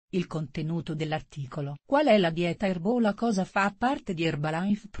Il contenuto dell'articolo. Qual è la dieta Herbola? Cosa fa parte di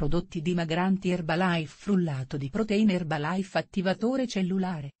Herbalife? Prodotti dimagranti Herbalife, frullato di proteine Herbalife, attivatore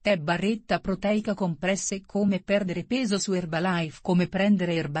cellulare, tè, barretta proteica compresse. Come perdere peso su Herbalife. Come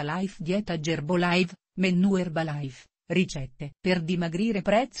prendere Herbalife. Dieta Gerbolaev, menu Herbalife, ricette. Per dimagrire.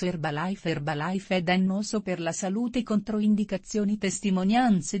 Prezzo Herbalife. Herbalife è dannoso per la salute. Controindicazioni.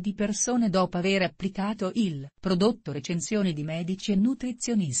 Testimonianze di persone dopo aver applicato il prodotto. Recensioni di medici e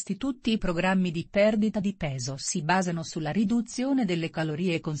nutrizionisti. Tutti i programmi di perdita di peso si basano sulla riduzione delle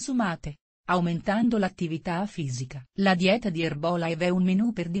calorie consumate, aumentando l'attività fisica. La dieta di Herbolaev è un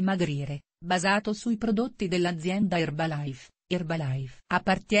menù per dimagrire, basato sui prodotti dell'azienda Herbalife. Herbalife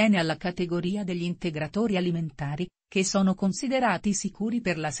appartiene alla categoria degli integratori alimentari, che sono considerati sicuri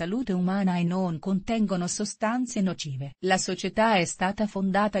per la salute umana e non contengono sostanze nocive. La società è stata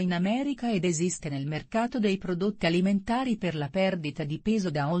fondata in America ed esiste nel mercato dei prodotti alimentari per la perdita di peso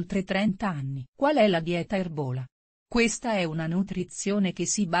da oltre 30 anni. Qual è la dieta Herbola? Questa è una nutrizione che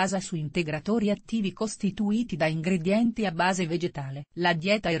si basa su integratori attivi costituiti da ingredienti a base vegetale. La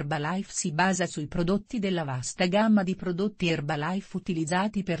dieta Herbalife si basa sui prodotti della vasta gamma di prodotti Herbalife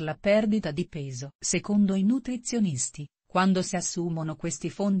utilizzati per la perdita di peso. Secondo i nutrizionisti, quando si assumono questi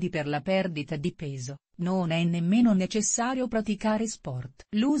fondi per la perdita di peso, non è nemmeno necessario praticare sport.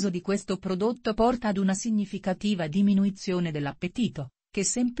 L'uso di questo prodotto porta ad una significativa diminuzione dell'appetito, che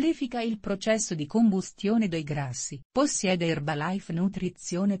semplifica il processo di combustione dei grassi. Possiede Herbalife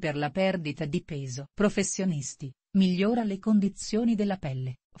nutrizione per la perdita di peso. Professionisti, migliora le condizioni della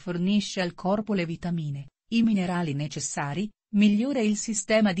pelle, fornisce al corpo le vitamine, i minerali necessari, migliora il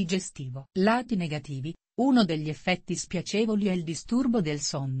sistema digestivo. Lati negativi, uno degli effetti spiacevoli è il disturbo del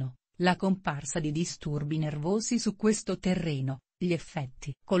sonno, la comparsa di disturbi nervosi su questo terreno. Gli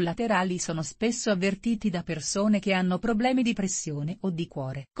effetti collaterali sono spesso avvertiti da persone che hanno problemi di pressione o di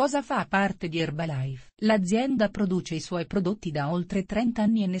cuore. Cosa fa parte di Herbalife? L'azienda produce i suoi prodotti da oltre 30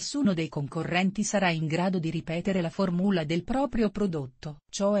 anni e nessuno dei concorrenti sarà in grado di ripetere la formula del proprio prodotto.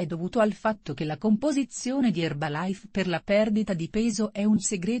 Ciò è dovuto al fatto che la composizione di Herbalife per la perdita di peso è un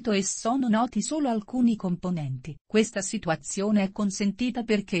segreto e sono noti solo alcuni componenti. Questa situazione è consentita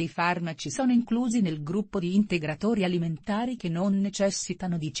perché i farmaci sono inclusi nel gruppo di integratori alimentari che non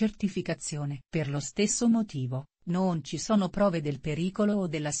necessitano di certificazione. Per lo stesso motivo, non ci sono prove del pericolo o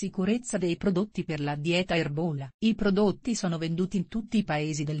della sicurezza dei prodotti per la dieta Herbola. I prodotti sono venduti in tutti i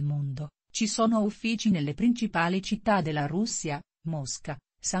paesi del mondo, ci sono uffici nelle principali città della Russia, Mosca,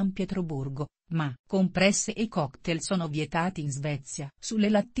 San Pietroburgo, ma compresse e cocktail sono vietati in Svezia. Sulle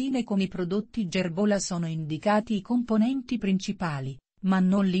lattine con i prodotti Gerbola sono indicati i componenti principali, ma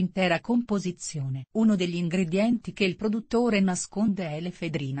non l'intera composizione. Uno degli ingredienti che il produttore nasconde è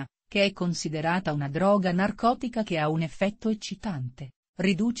l'efedrina, che è considerata una droga narcotica che ha un effetto eccitante,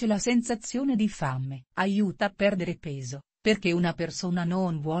 riduce la sensazione di fame, aiuta a perdere peso, perché una persona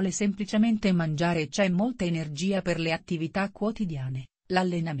non vuole semplicemente mangiare e c'è molta energia per le attività quotidiane,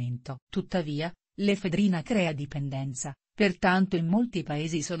 l'allenamento. Tuttavia, l'efedrina crea dipendenza. Pertanto in molti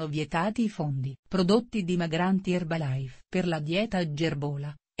paesi sono vietati i fondi. Prodotti dimagranti Herbalife. Per la dieta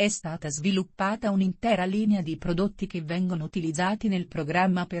Gerbola, è stata sviluppata un'intera linea di prodotti che vengono utilizzati nel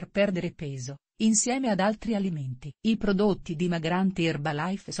programma per perdere peso, insieme ad altri alimenti. I prodotti dimagranti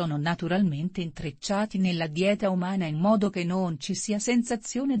Herbalife sono naturalmente intrecciati nella dieta umana in modo che non ci sia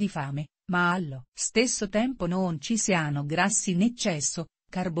sensazione di fame, ma allo stesso tempo non ci siano grassi in eccesso,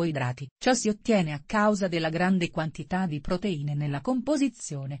 carboidrati. Ciò si ottiene a causa della grande quantità di proteine nella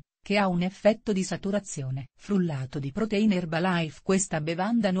composizione, che ha un effetto di saturazione. Frullato di proteine Herbalife. Questa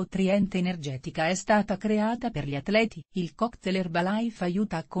bevanda nutriente energetica è stata creata per gli atleti. Il cocktail Herbalife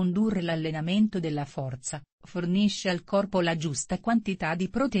aiuta a condurre l'allenamento della forza, fornisce al corpo la giusta quantità di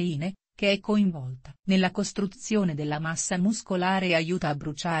proteine, che è coinvolta nella costruzione della massa muscolare e aiuta a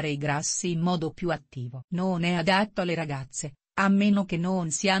bruciare i grassi in modo più attivo. Non è adatto alle ragazze, a meno che non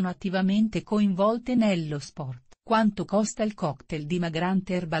siano attivamente coinvolte nello sport. Quanto costa il cocktail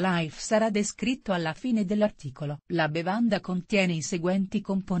dimagrante Herbalife sarà descritto alla fine dell'articolo. La bevanda contiene i seguenti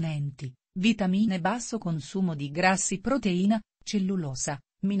componenti: vitamine, basso consumo di grassi, proteina, cellulosa,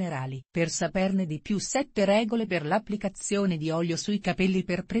 minerali. Per saperne di più, 7 regole per l'applicazione di olio sui capelli.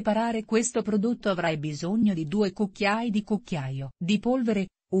 Per preparare questo prodotto avrai bisogno di 2 cucchiai di cucchiaio di polvere,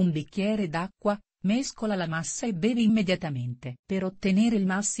 un bicchiere d'acqua. Mescola la massa e bevi immediatamente. Per ottenere il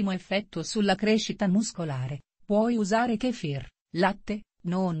massimo effetto sulla crescita muscolare, puoi usare kefir, latte,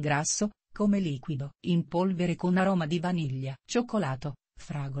 non grasso, come liquido, in polvere con aroma di vaniglia, cioccolato,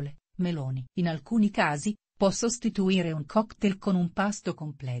 fragole, meloni. In alcuni casi, può sostituire un cocktail con un pasto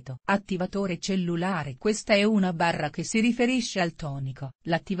completo. Attivatore cellulare. Questa è una barra che si riferisce al tonico.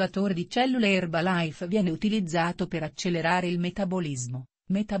 L'attivatore di cellule Herbalife viene utilizzato per accelerare il metabolismo.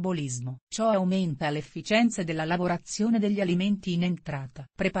 Ciò aumenta l'efficienza della lavorazione degli alimenti in entrata.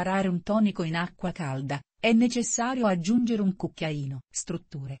 Preparare un tonico in acqua calda, è necessario aggiungere un cucchiaino.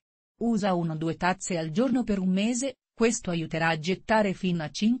 Strutture. Usa 1-2 tazze al giorno per un mese, questo aiuterà a gettare fino a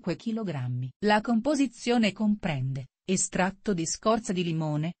 5 kg. La composizione comprende: estratto di scorza di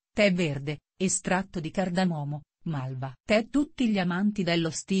limone, tè verde, estratto di cardamomo, malva. Tè. Tutti gli amanti dello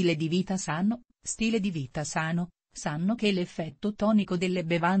stile di vita sano, sanno che l'effetto tonico delle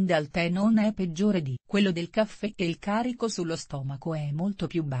bevande al tè non è peggiore di quello del caffè e il carico sullo stomaco è molto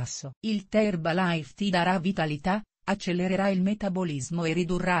più basso. Il tè Herbalife ti darà vitalità, accelererà il metabolismo e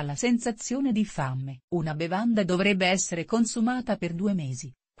ridurrà la sensazione di fame. Una bevanda dovrebbe essere consumata per 2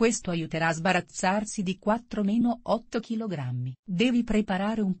 mesi, questo aiuterà a sbarazzarsi di 4-8 kg. Devi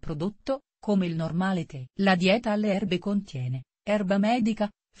preparare un prodotto, come il normale tè. La dieta alle erbe contiene erba medica,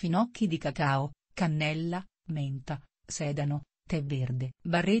 finocchi di cacao, cannella, menta, sedano, tè verde.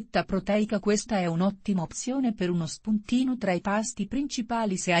 Barretta proteica. Questa è un'ottima opzione per uno spuntino tra i pasti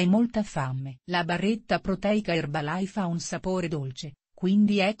principali se hai molta fame. La barretta proteica Herbalife ha un sapore dolce,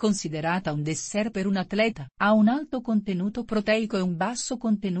 quindi è considerata un dessert per un atleta. Ha un alto contenuto proteico e un basso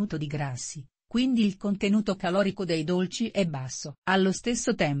contenuto di grassi, quindi il contenuto calorico dei dolci è basso. Allo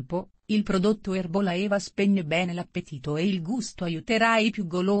stesso tempo, il prodotto Herbolaev spegne bene l'appetito e il gusto aiuterà i più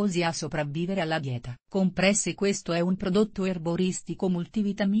golosi a sopravvivere alla dieta. Compresse. Questo è un prodotto erboristico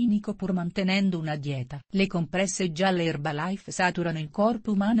multivitaminico pur mantenendo una dieta. Le compresse gialle Herbalife saturano il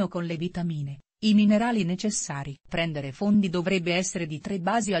corpo umano con le vitamine, i minerali necessari. Prendere fondi dovrebbe essere di 3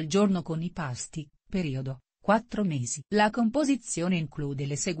 basi al giorno con i pasti, periodo, 4 mesi. La composizione include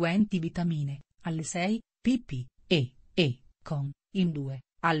le seguenti vitamine: alle 6, pp, e, con, in 2.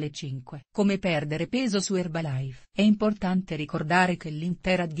 Alle 5. Come perdere peso su Herbalife. È importante ricordare che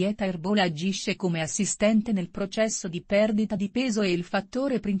l'intera dieta Herbola agisce come assistente nel processo di perdita di peso e il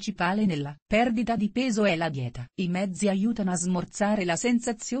fattore principale nella perdita di peso è la dieta. I mezzi aiutano a smorzare la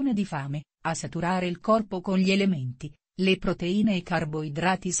sensazione di fame, a saturare il corpo con gli elementi, le proteine e i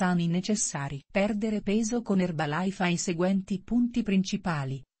carboidrati sani necessari. Perdere peso con Herbalife ha i seguenti punti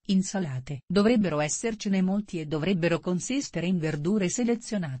principali. Insalate. Dovrebbero essercene molti e dovrebbero consistere in verdure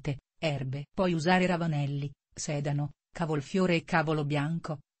selezionate, erbe. Puoi usare ravanelli, sedano, cavolfiore e cavolo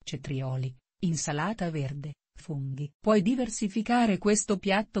bianco, cetrioli, insalata verde, funghi. Puoi diversificare questo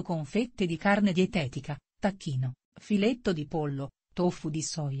piatto con fette di carne dietetica, tacchino, filetto di pollo, tofu di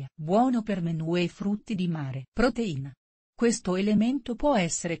soia. Buono per menù e frutti di mare. Proteina. Questo elemento può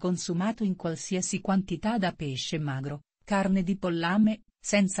essere consumato in qualsiasi quantità da pesce magro, carne di pollame,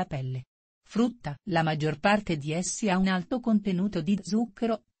 senza pelle. Frutta. La maggior parte di essi ha un alto contenuto di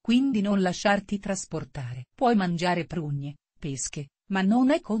zucchero, quindi non lasciarti trasportare. Puoi mangiare prugne, pesche, ma non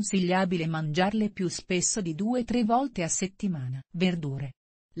è consigliabile mangiarle più spesso di 2-3 volte a settimana. Verdure.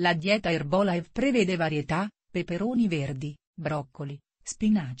 La dieta Herbolaev prevede varietà, peperoni verdi, broccoli,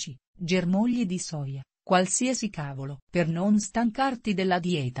 spinaci, germogli di soia, qualsiasi cavolo. Per non stancarti della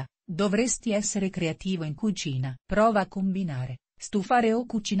dieta, dovresti essere creativo in cucina. Prova a combinare, stufare o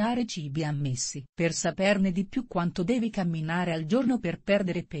cucinare cibi ammessi. Per saperne di più quanto devi camminare al giorno per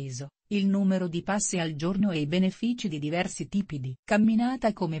perdere peso, il numero di passi al giorno e i benefici di diversi tipi di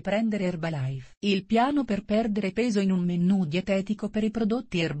camminata. Come prendere Herbalife. Il piano per perdere peso in un menù dietetico per i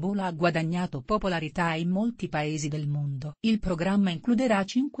prodotti Herbola ha guadagnato popolarità in molti paesi del mondo. Il programma includerà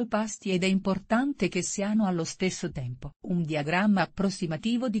 5 pasti ed è importante che siano allo stesso tempo. Un diagramma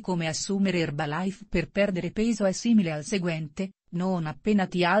approssimativo di come assumere Herbalife per perdere peso è simile al seguente. Non appena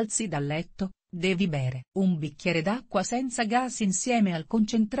ti alzi dal letto, devi bere un bicchiere d'acqua senza gas insieme al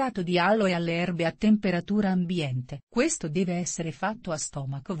concentrato di aloe e alle erbe a temperatura ambiente. Questo deve essere fatto a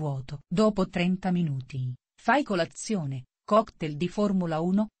stomaco vuoto. Dopo 30 minuti, fai colazione, cocktail di Formula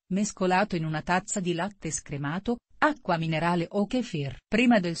 1, mescolato in una tazza di latte scremato, acqua minerale o kefir.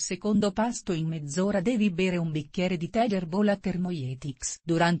 Prima del secondo pasto in mezz'ora devi bere un bicchiere di tè Gerbolaev Thermoetics.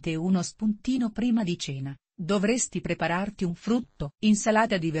 Durante uno spuntino prima di cena, dovresti prepararti un frutto.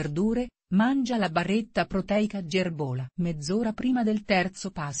 Insalata di verdure, mangia la barretta proteica Gerbola. Mezz'ora prima del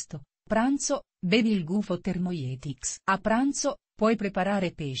terzo pasto, pranzo, bevi il gufo Thermoetics. A pranzo, puoi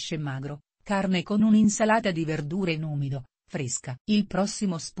preparare pesce magro, carne con un'insalata di verdure in umido, fresca. Il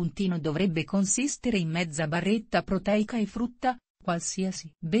prossimo spuntino dovrebbe consistere in mezza barretta proteica e frutta,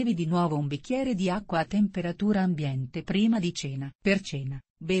 qualsiasi. Bevi di nuovo un bicchiere di acqua a temperatura ambiente prima di cena. Per cena,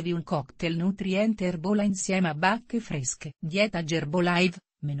 bevi un cocktail nutriente Herbola insieme a bacche fresche. Dieta Gerbolaev,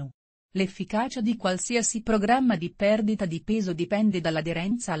 menù. L'efficacia di qualsiasi programma di perdita di peso dipende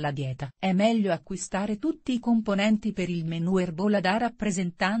dall'aderenza alla dieta. È meglio acquistare tutti i componenti per il menù Herbolaev da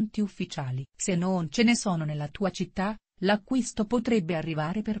rappresentanti ufficiali. Se non ce ne sono nella tua città, l'acquisto potrebbe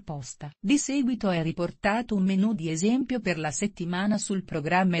arrivare per posta. Di seguito è riportato un menù di esempio per la settimana sul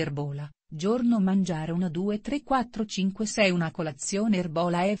programma Herbolaev. Giorno mangiare 1 2 3 4 5 6 Una colazione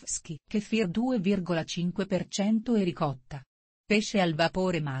Herbolaevsky. Kefir 2,5% e ricotta. Pesce al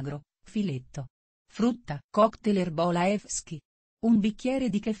vapore magro, filetto. Frutta. Cocktail Herbolaevsky. Un bicchiere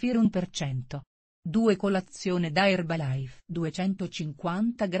di kefir 1%. 2 colazione da Herbalife.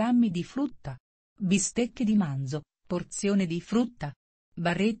 250 g di frutta. Bistecche di manzo, porzione di frutta.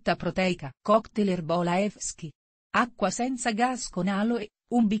 Barretta proteica. Cocktail Herbolaevsky. Acqua senza gas con aloe,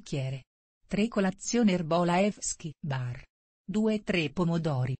 1 bicchiere. 3 colazione Herbolaevsky. Bar. 2-3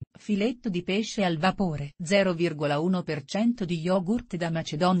 pomodori. Filetto di pesce al vapore. 0,1% di yogurt da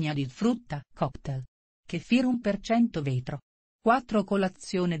Macedonia di frutta. Cocktail. Kefir 1% vetro. 4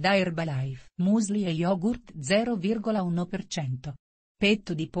 colazione da Herbalife. Muesli e yogurt 0,1%.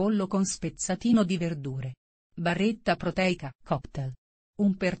 Petto di pollo con spezzatino di verdure. Barretta proteica. Cocktail.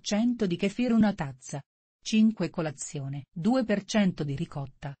 1% di kefir 1 tazza. 5 colazione. 2% di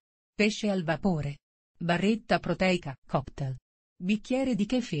ricotta. Pesce al vapore. Barretta proteica. Cocktail. Bicchiere di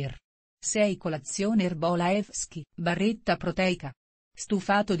kefir. 6 colazione Herbolaevsky. Barretta proteica.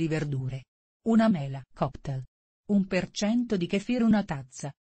 Stufato di verdure. Una mela. Cocktail. 1% di kefir 1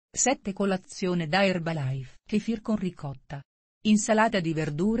 tazza. 7 colazione da Herbalife. Kefir con ricotta. Insalata di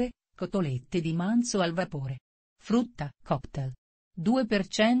verdure, cotolette di manzo al vapore. Frutta. Cocktail.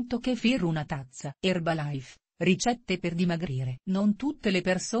 2% kefir 1 tazza. Herbalife. Ricette per dimagrire. Non tutte le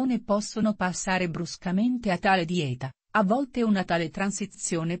persone possono passare bruscamente a tale dieta, a volte una tale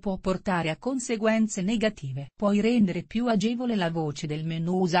transizione può portare a conseguenze negative. Puoi rendere più agevole la voce del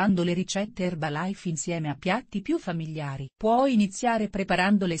menù usando le ricette Herbalife insieme a piatti più familiari. Puoi iniziare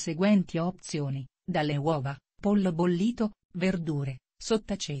preparando le seguenti opzioni, dalle uova, pollo bollito, verdure,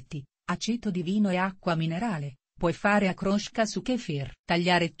 sottaceti, aceto di vino e acqua minerale. Puoi fare a crosca su kefir.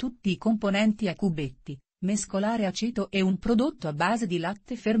 Tagliare tutti i componenti a cubetti. Mescolare aceto e un prodotto a base di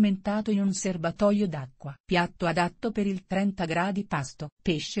latte fermentato in un serbatoio d'acqua. Piatto adatto per il 30 gradi pasto.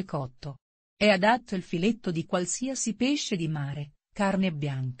 Pesce cotto. È adatto il filetto di qualsiasi pesce di mare, carne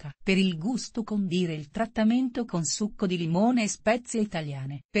bianca. Per il gusto condire il trattamento con succo di limone e spezie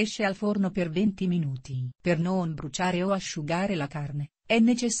italiane. Pesce al forno per 20 minuti. Per non bruciare o asciugare la carne, è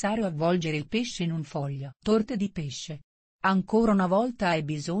necessario avvolgere il pesce in un foglio. Torte di pesce. Ancora una volta hai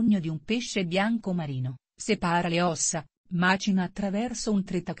bisogno di un pesce bianco marino. Separa le ossa, macina attraverso un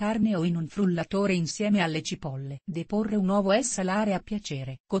tritacarne o in un frullatore insieme alle cipolle. Deporre un uovo e salare a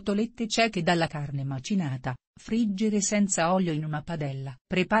piacere. Cotolette cieche dalla carne macinata, friggere senza olio in una padella.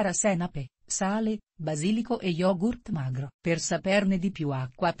 Prepara senape, sale, basilico e yogurt magro. Per saperne di più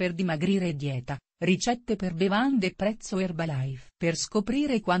acqua per dimagrire e dieta, ricette per bevande prezzo Herbalife. Per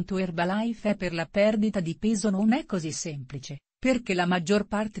scoprire quanto Herbalife è per la perdita di peso non è così semplice. Perché la maggior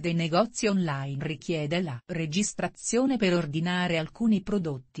parte dei negozi online richiede la registrazione per ordinare alcuni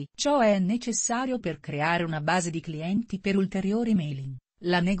prodotti. Ciò è necessario per creare una base di clienti per ulteriori mailing.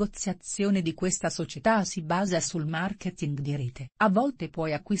 La negoziazione di questa società si basa sul marketing di rete. A volte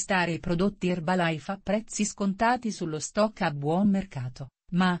puoi acquistare i prodotti Herbalife a prezzi scontati sullo stock a buon mercato,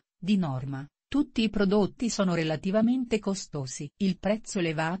 ma, di norma, tutti i prodotti sono relativamente costosi. Il prezzo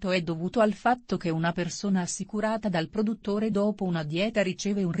elevato è dovuto al fatto che una persona assicurata dal produttore dopo una dieta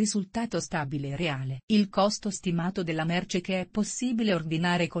riceve un risultato stabile e reale. Il costo stimato della merce che è possibile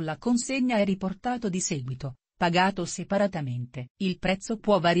ordinare con la consegna è riportato di seguito, pagato separatamente. Il prezzo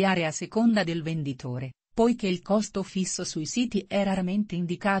può variare a seconda del venditore, poiché il costo fisso sui siti è raramente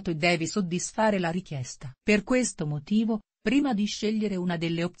indicato e devi soddisfare la richiesta. Per questo motivo, prima di scegliere una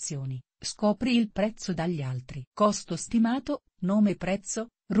delle opzioni, scopri il prezzo dagli altri. Costo stimato, nome prezzo,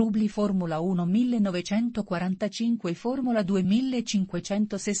 rubli Formula 1 1945 Formula 2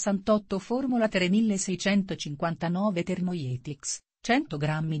 1568 Formula 3659 Thermoetics, 100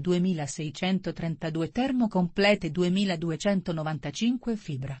 grammi 2632 Termocomplete 2295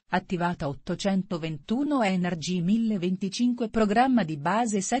 Fibra. Attivata 821 Energy 1025 Programma di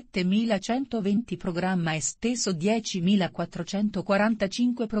base 7120 Programma esteso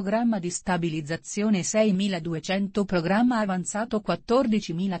 10445 Programma di stabilizzazione 6200 Programma avanzato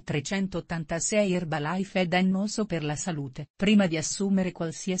 14386 Herbalife è dannoso per la salute. Prima di assumere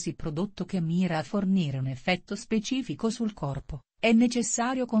qualsiasi prodotto che mira a fornire un effetto specifico sul corpo, è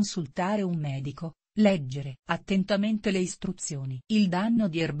necessario consultare un medico, Leggere attentamente le istruzioni. Il danno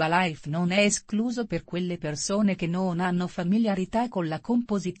di Herbalife non è escluso per quelle persone che non hanno familiarità con la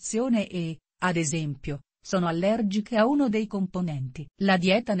composizione e, ad esempio, sono allergiche a uno dei componenti. La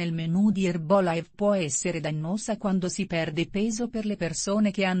dieta nel menù di Herbalife può essere dannosa quando si perde peso per le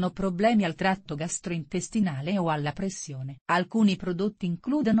persone che hanno problemi al tratto gastrointestinale o alla pressione. Alcuni prodotti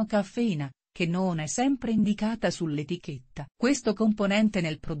includono caffeina, che non è sempre indicata sull'etichetta. Questo componente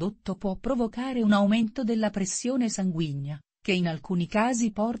nel prodotto può provocare un aumento della pressione sanguigna, che in alcuni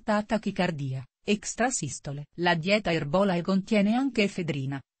casi porta a tachicardia, extrasistole. La dieta Herbolaev contiene anche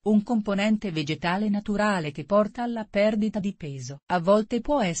efedrina, un componente vegetale naturale che porta alla perdita di peso. A volte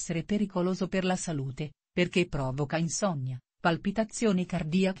può essere pericoloso per la salute, perché provoca insonnia, palpitazioni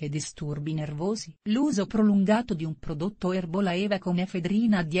cardiache e disturbi nervosi. L'uso prolungato di un prodotto Herbolaev con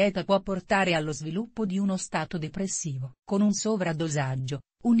efedrina a dieta può portare allo sviluppo di uno stato depressivo. Con un sovradosaggio,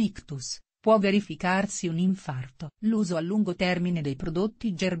 un ictus, può verificarsi un infarto. L'uso a lungo termine dei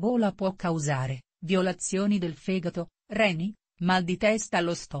prodotti Gerbola può causare violazioni del fegato, reni, mal di testa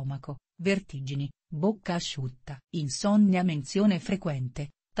allo stomaco, vertigini, bocca asciutta, insonnia, menzione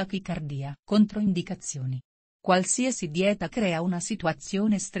frequente, tachicardia. Controindicazioni. Qualsiasi dieta crea una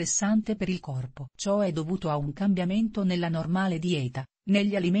situazione stressante per il corpo. Ciò è dovuto a un cambiamento nella normale dieta,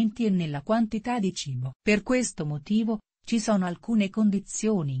 negli alimenti e nella quantità di cibo. Per questo motivo, ci sono alcune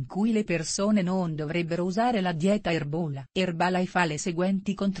condizioni in cui le persone non dovrebbero usare la dieta Herbolaev. Herbalife ha le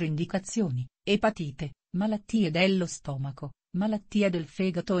seguenti controindicazioni: epatite, malattie dello stomaco, malattie del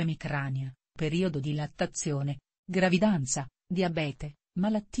fegato e emicrania, periodo di lattazione, gravidanza, diabete,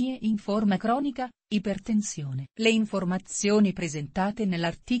 malattie in forma cronica, ipertensione. Le informazioni presentate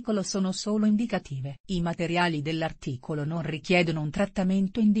nell'articolo sono solo indicative. I materiali dell'articolo non richiedono un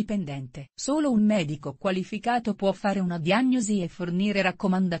trattamento indipendente. Solo un medico qualificato può fare una diagnosi e fornire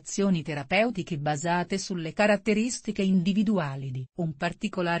raccomandazioni terapeutiche basate sulle caratteristiche individuali di un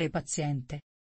particolare paziente.